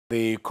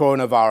The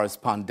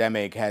coronavirus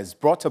pandemic has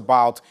brought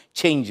about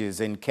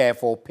changes in care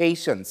for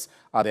patients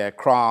at the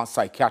Accra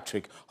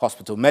Psychiatric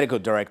Hospital. Medical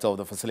director of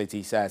the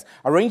facility says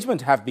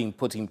arrangements have been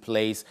put in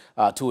place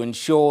to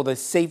ensure the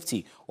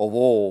safety of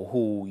all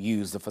who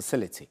use the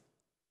facility.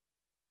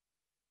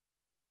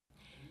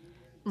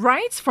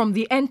 Right from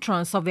the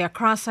entrance of the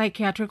Accra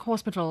Psychiatric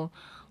Hospital,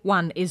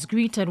 one is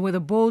greeted with a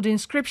bold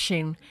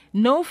inscription,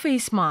 "No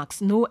face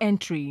masks, no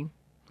entry."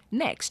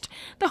 Next,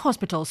 the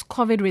hospital's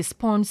COVID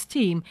response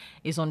team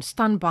is on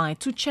standby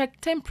to check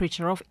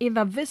temperature of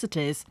either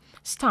visitors,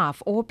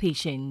 staff or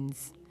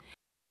patients.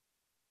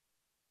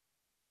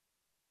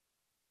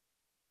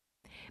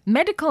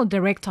 Medical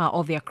Director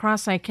of the Accra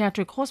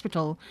Psychiatric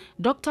Hospital,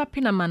 Dr.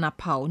 Pinamana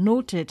Pao,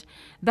 noted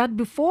that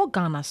before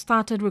Ghana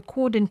started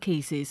recording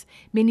cases,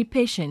 many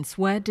patients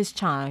were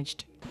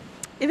discharged.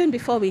 Even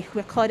before we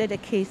recorded a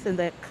case in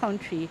the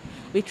country,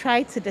 we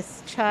tried to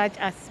discharge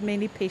as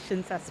many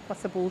patients as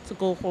possible to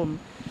go home.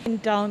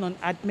 Down on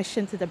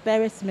admission to the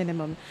barest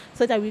minimum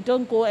so that we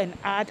don't go and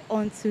add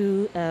on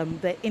to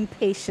the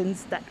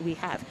inpatients that we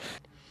have.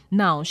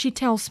 Now, she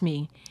tells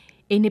me,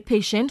 any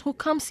patient who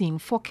comes in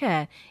for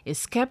care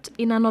is kept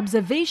in an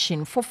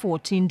observation for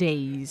 14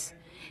 days.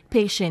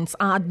 Patients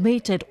are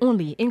admitted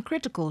only in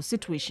critical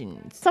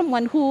situations.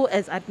 Someone who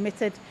is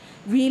admitted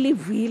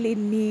really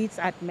needs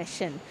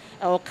admission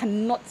or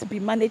cannot be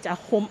managed at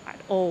home at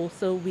all.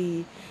 So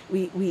we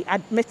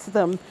admit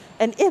them.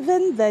 And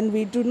even then,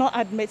 we do not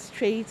admit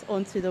straight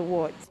onto the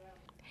wards.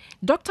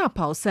 Dr.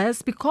 Pao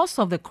says because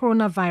of the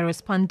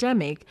coronavirus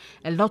pandemic,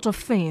 a lot of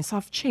things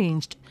have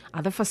changed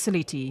at the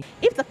facility.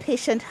 If the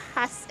patient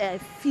has a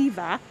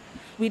fever,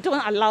 we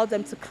don't allow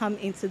them to come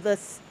into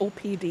this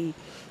OPD.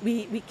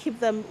 We keep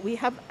them, we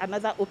have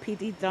another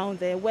OPD down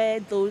there where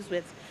those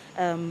with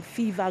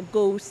fever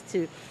goes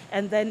to,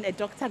 and then a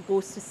doctor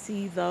goes to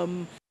see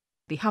them.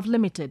 They have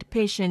limited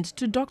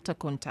patient-to-doctor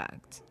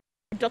contact.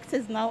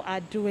 Doctors now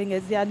are doing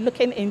is they are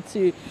looking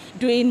into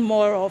doing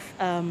more of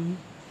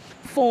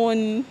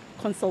phone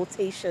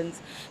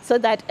consultations so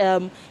that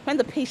when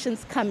the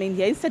patients come in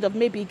here, instead of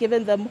maybe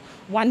giving them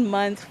 1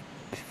 month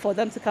for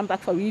them to come back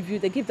for review,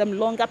 they give them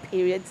longer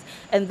periods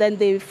and then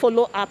they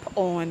follow up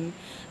on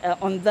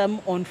them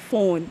on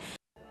phone.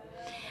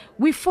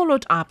 We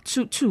followed up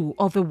to 2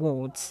 of the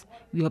wards.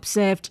 We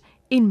observed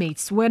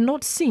inmates were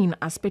not seen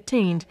as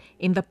pertained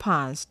in the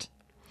past,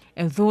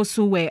 and those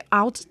who were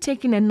out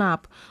taking a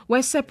nap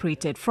were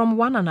separated from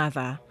one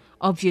another,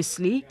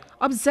 obviously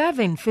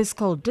observing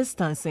physical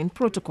distancing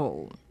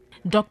protocol.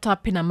 Dr.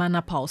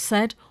 Pinamana Pao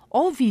said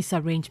all these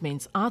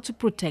arrangements are to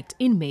protect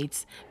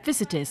inmates,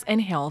 visitors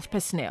and health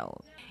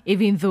personnel.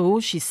 Even though,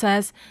 she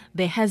says,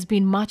 there has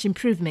been much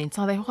improvement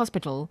at the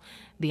hospital,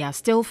 they are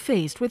still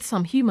faced with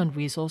some human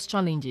resource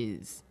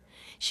challenges.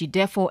 She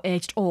therefore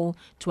urged all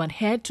to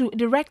adhere to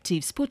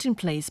directives put in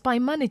place by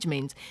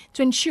management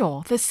to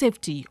ensure the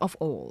safety of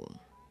all.